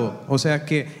pasado. O sea,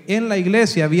 que en la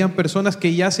iglesia habían personas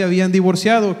que ya se habían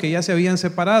divorciado, que ya se habían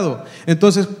separado.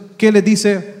 Entonces, ¿qué les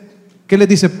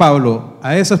dice Pablo?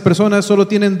 A esas personas solo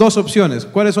tienen dos opciones.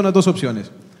 ¿Cuáles son las dos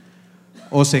opciones?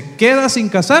 O se queda sin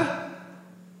casar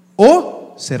o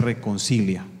se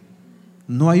reconcilia.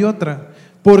 No hay otra.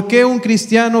 ¿Por qué un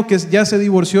cristiano que ya se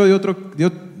divorció de otro,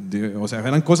 o sea,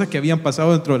 eran cosas que habían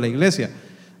pasado dentro de la iglesia,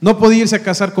 no podía irse a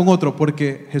casar con otro?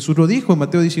 Porque Jesús lo dijo en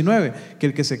Mateo 19, que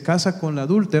el que se casa con la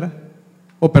adúltera,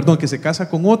 que se casa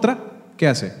con otra, ¿qué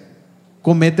hace?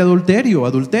 Comete adulterio,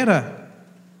 adultera.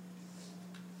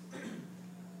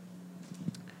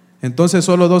 Entonces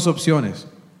solo dos opciones: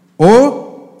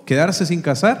 o quedarse sin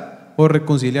casar o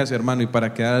reconciliarse, hermano. Y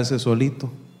para quedarse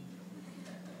solito,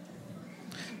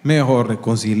 mejor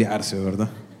reconciliarse, ¿verdad?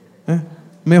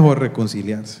 Mejor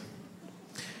reconciliarse.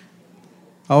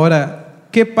 Ahora,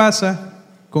 ¿qué pasa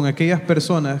con aquellas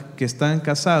personas que están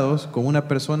casados con una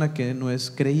persona que no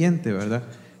es creyente, ¿verdad?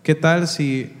 ¿Qué tal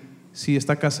si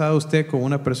está casado usted con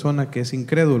una persona que es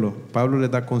incrédulo? Pablo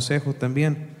les da consejos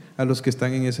también a los que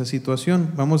están en esa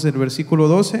situación. Vamos del versículo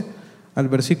 12 al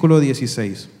versículo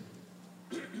 16.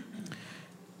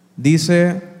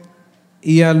 Dice: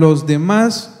 y a los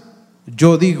demás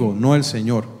yo digo, no el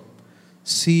Señor,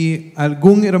 si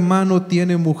algún hermano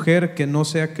tiene mujer que no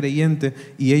sea creyente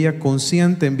y ella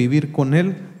consiente en vivir con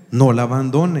él, no la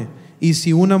abandone. Y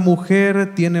si una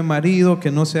mujer tiene marido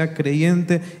que no sea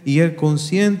creyente y él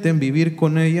consiente en vivir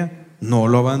con ella, no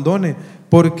lo abandone.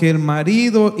 Porque el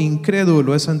marido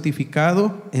incrédulo es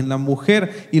santificado en la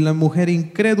mujer, y la mujer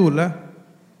incrédula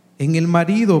en el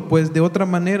marido, pues de otra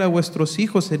manera vuestros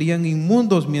hijos serían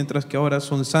inmundos, mientras que ahora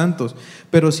son santos.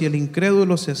 Pero si el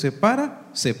incrédulo se separa,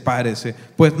 sepárese,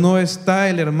 pues no está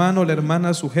el hermano o la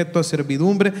hermana sujeto a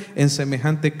servidumbre en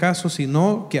semejante caso,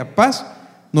 sino que a paz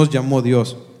nos llamó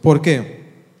Dios. ¿Por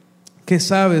qué? ¿Qué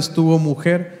sabes tú, oh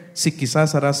mujer, si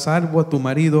quizás harás salvo a tu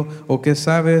marido? ¿O qué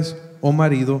sabes, oh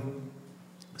marido,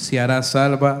 si harás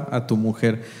salva a tu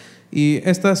mujer? Y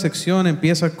esta sección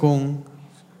empieza con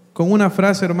una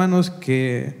frase, hermanos,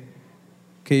 que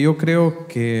yo creo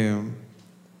que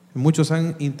muchos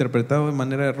han interpretado de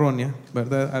manera errónea,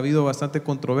 ¿verdad? Ha habido bastante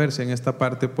controversia en esta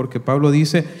parte, porque Pablo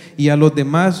dice: y a los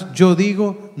demás yo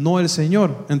digo, no el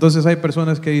Señor. Entonces hay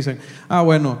personas que dicen: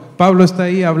 bueno, Pablo está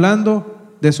ahí hablando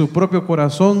de su propio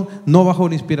corazón, no bajo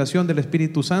la inspiración del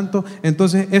Espíritu Santo.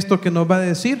 Entonces, esto que nos va a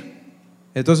decir,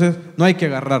 entonces no hay que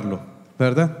agarrarlo,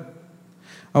 ¿verdad?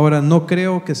 Ahora, no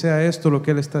creo que sea esto lo que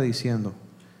él está diciendo.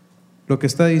 Lo que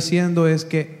está diciendo es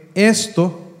que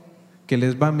esto que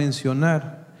les va a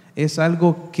mencionar es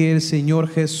algo que el Señor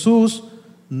Jesús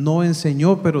no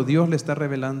enseñó, pero Dios le está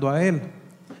revelando a él.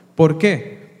 ¿Por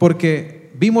qué?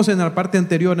 Porque vimos en la parte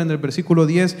anterior, en el versículo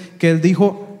 10, que él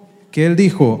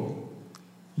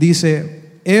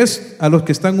dice: es a los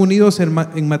que están unidos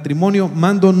en matrimonio,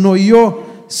 mando no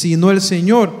yo, sino el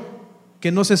Señor,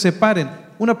 que no se separen.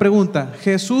 Una pregunta: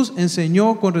 ¿Jesús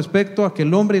enseñó con respecto a que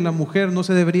el hombre y la mujer no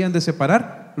se deberían de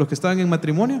separar, los que estaban en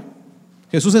matrimonio?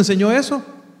 ¿Jesús enseñó eso?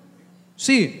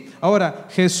 Sí. Ahora,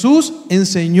 ¿Jesús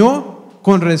enseñó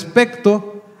con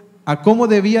respecto a cómo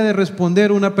debía de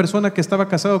responder una persona que estaba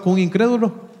casado con un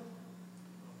incrédulo?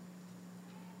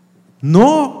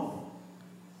 No.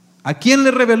 ¿A quién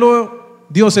le reveló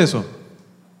Dios eso?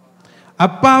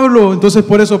 A Pablo. Entonces,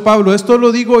 por eso Pablo: esto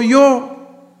lo digo yo,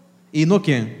 y no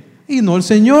quién, y no el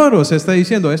Señor. O sea, está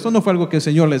diciendo, esto no fue algo que el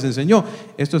Señor les enseñó,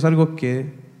 esto es algo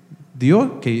que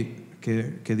Dios,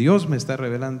 que Dios me está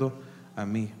revelando a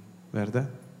mí, ¿verdad?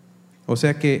 O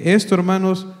sea que esto,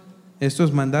 hermanos, esto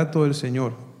es mandato del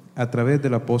Señor a través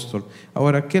del apóstol.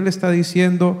 Ahora, ¿qué le está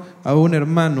diciendo a un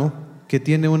hermano que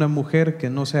tiene una mujer que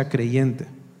no sea creyente?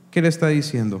 ¿Qué le está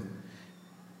diciendo?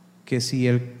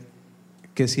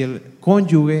 Que que si el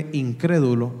cónyuge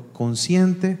incrédulo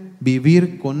consiente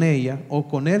vivir con ella o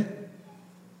con él,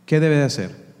 ¿qué debe de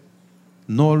hacer?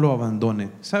 No lo abandone.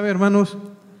 ¿Sabe, hermanos?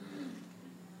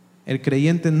 El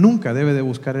creyente nunca debe de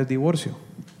buscar el divorcio,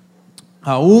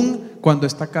 aun cuando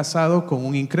está casado con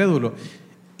un incrédulo.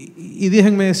 Y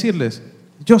déjenme decirles,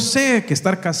 yo sé que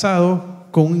estar casado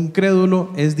con un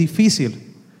incrédulo es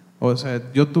difícil. O sea,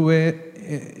 yo tuve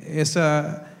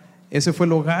ese fue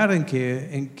el hogar en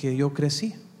que yo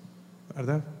crecí,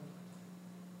 ¿verdad?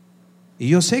 Y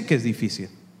yo sé que es difícil.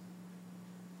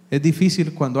 Es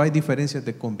difícil cuando hay diferencias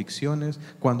de convicciones,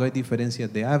 cuando hay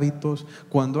diferencias de hábitos,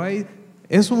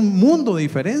 es un mundo de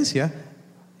diferencia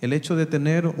el hecho de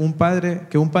tener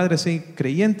que un padre sea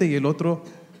creyente y el otro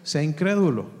sea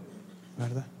incrédulo,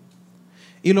 ¿verdad?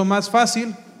 Y lo más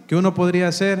fácil que uno podría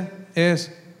hacer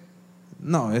es,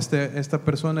 no, esta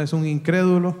persona es un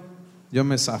incrédulo, yo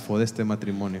me zafo de este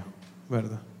matrimonio,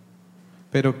 ¿verdad?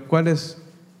 Pero ¿cuál es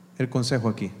el consejo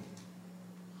aquí?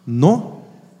 No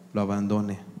lo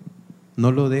abandone,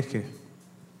 no lo deje.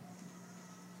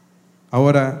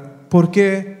 Ahora, ¿por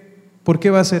qué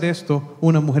va a hacer esto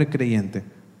una mujer creyente?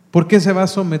 ¿Por qué se va a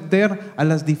someter a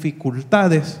las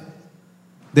dificultades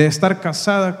de estar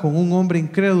casada con un hombre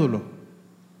incrédulo?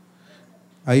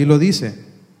 Ahí lo dice,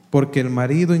 porque el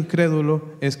marido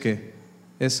incrédulo es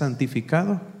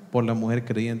santificado por la mujer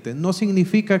creyente. No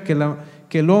significa que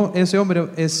ese hombre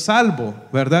es salvo,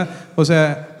 ¿verdad? O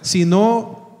sea,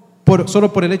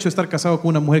 solo por el hecho de estar casado con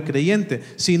una mujer creyente,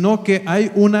 sino que hay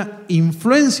una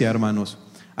influencia, hermanos.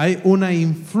 Hay una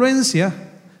influencia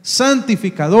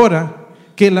santificadora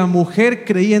que la mujer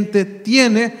creyente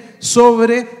tiene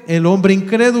sobre el hombre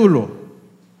incrédulo.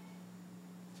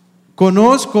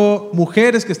 Conozco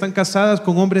mujeres que están casadas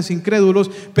con hombres incrédulos,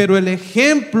 pero el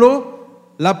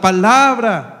ejemplo, la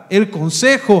palabra, el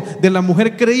consejo de la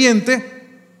mujer creyente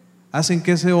hacen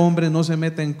que ese hombre no se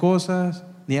meta en cosas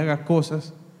ni haga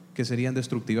cosas que serían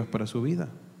destructivas para su vida.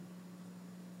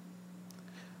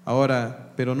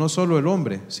 Ahora, pero no solo el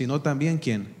hombre, sino también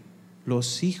 ¿quién?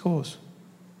 Los hijos.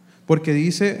 Porque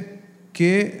dice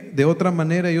que de otra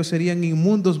manera ellos serían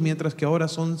inmundos mientras que ahora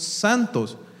son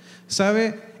santos.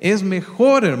 ¿Sabe? Es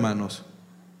mejor, hermanos,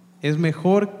 es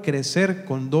mejor crecer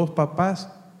con dos papás,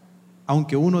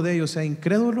 aunque uno de ellos sea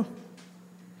incrédulo,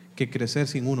 que crecer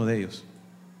sin uno de ellos.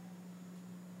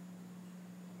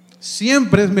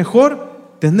 Siempre es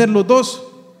mejor tener los dos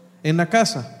en la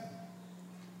casa.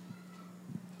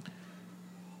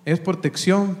 Es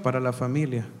protección para la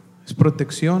familia, es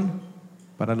protección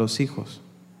para los hijos.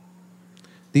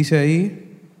 Dice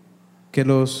ahí que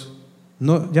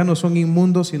ya no son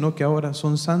inmundos, sino que ahora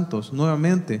son santos.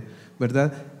 Nuevamente,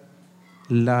 ¿verdad?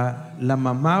 La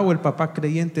mamá o el papá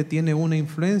creyente tiene una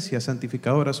influencia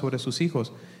santificadora sobre sus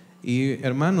hijos. Y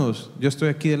hermanos, yo estoy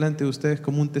aquí delante de ustedes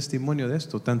como un testimonio de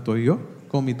esto. Tanto yo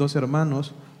como mis dos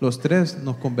hermanos, los tres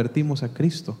nos convertimos a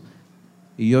Cristo.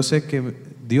 Y yo sé que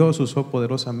Dios usó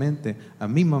poderosamente a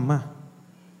mi mamá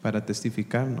para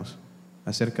testificarnos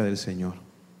acerca del Señor.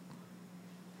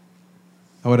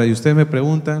 Ahora, y ustedes me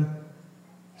preguntan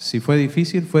si fue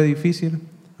difícil, fue difícil.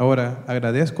 Ahora,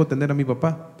 ¿agradezco tener a mi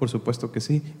papá? Por supuesto que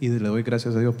sí, y le doy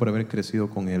gracias a Dios por haber crecido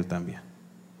con él también.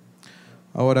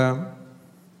 Ahora,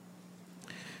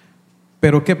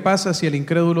 pero ¿qué pasa si el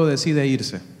incrédulo decide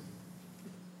irse?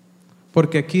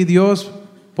 Porque aquí Dios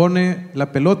pone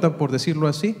la pelota, por decirlo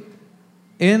así,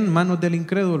 en manos del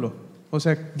incrédulo. O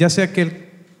sea, ya sea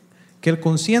que él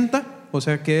consienta, o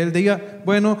sea, que él diga,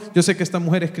 bueno, yo sé que esta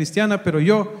mujer es cristiana, pero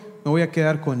yo me voy a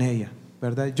quedar con ella,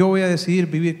 ¿verdad? Yo voy a decidir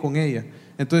vivir con ella.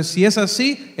 Entonces, si es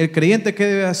así, el creyente, ¿qué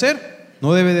debe hacer?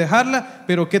 No debe dejarla.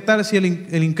 Pero ¿qué tal si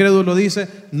el incrédulo dice,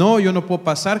 no, yo no puedo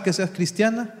pasar que seas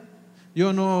cristiana,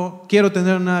 yo no quiero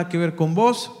tener nada que ver con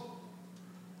vos,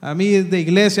 a mí de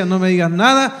iglesia no me digas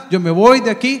nada, yo me voy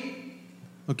de aquí,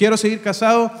 no quiero seguir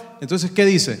casado? Entonces, ¿qué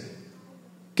dice?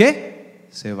 Que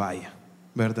se vaya,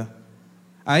 ¿verdad?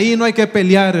 Ahí no hay que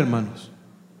pelear, hermanos,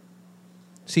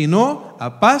 sino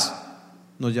a paz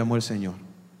nos llamó el Señor.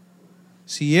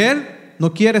 Si él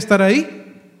no quiere estar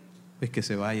ahí, pues que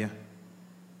se vaya,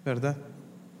 ¿verdad?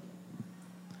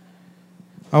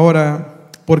 Ahora,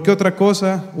 ¿por qué otra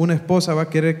cosa una esposa va a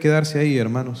querer quedarse ahí,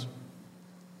 hermanos?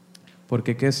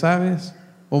 Porque ¿qué sabes,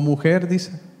 oh mujer?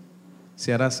 Dice,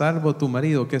 se hará salvo tu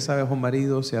marido. ¿Qué sabes, oh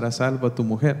marido? Se hará salvo tu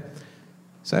mujer.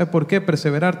 ¿Sabe por qué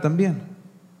perseverar también?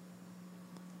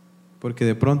 Porque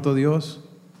de pronto Dios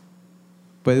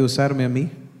puede usarme a mí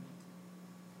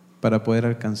para poder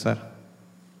alcanzar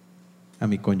a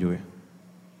mi cónyuge,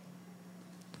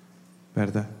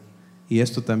 ¿verdad? Y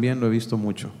esto también lo he visto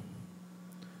mucho.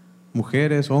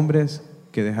 Mujeres, hombres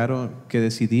que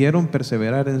decidieron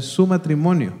perseverar en su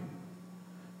matrimonio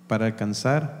para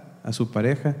alcanzar a su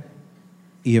pareja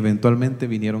y eventualmente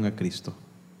vinieron a Cristo.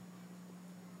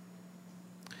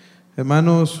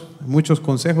 Hermanos, muchos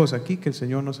consejos aquí, que el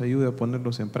Señor nos ayude a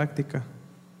ponerlos en práctica,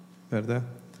 ¿verdad?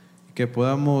 Que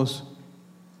podamos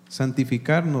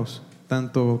santificarnos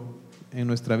tanto en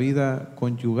nuestra vida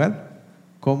conyugal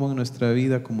como en nuestra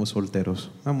vida como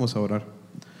solteros. Vamos a orar.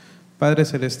 Padre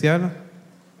Celestial,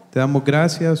 te damos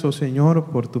gracias, oh Señor,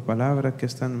 por tu palabra que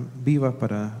es tan viva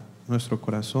para nuestro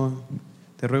corazón.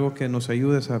 Te ruego que nos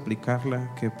ayudes a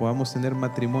aplicarla, que podamos tener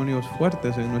matrimonios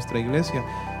fuertes en nuestra iglesia,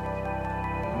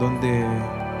 donde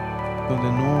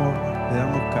no le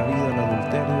damos cabida al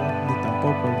adulterio ni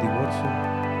tampoco al divorcio,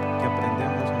 que aprendemos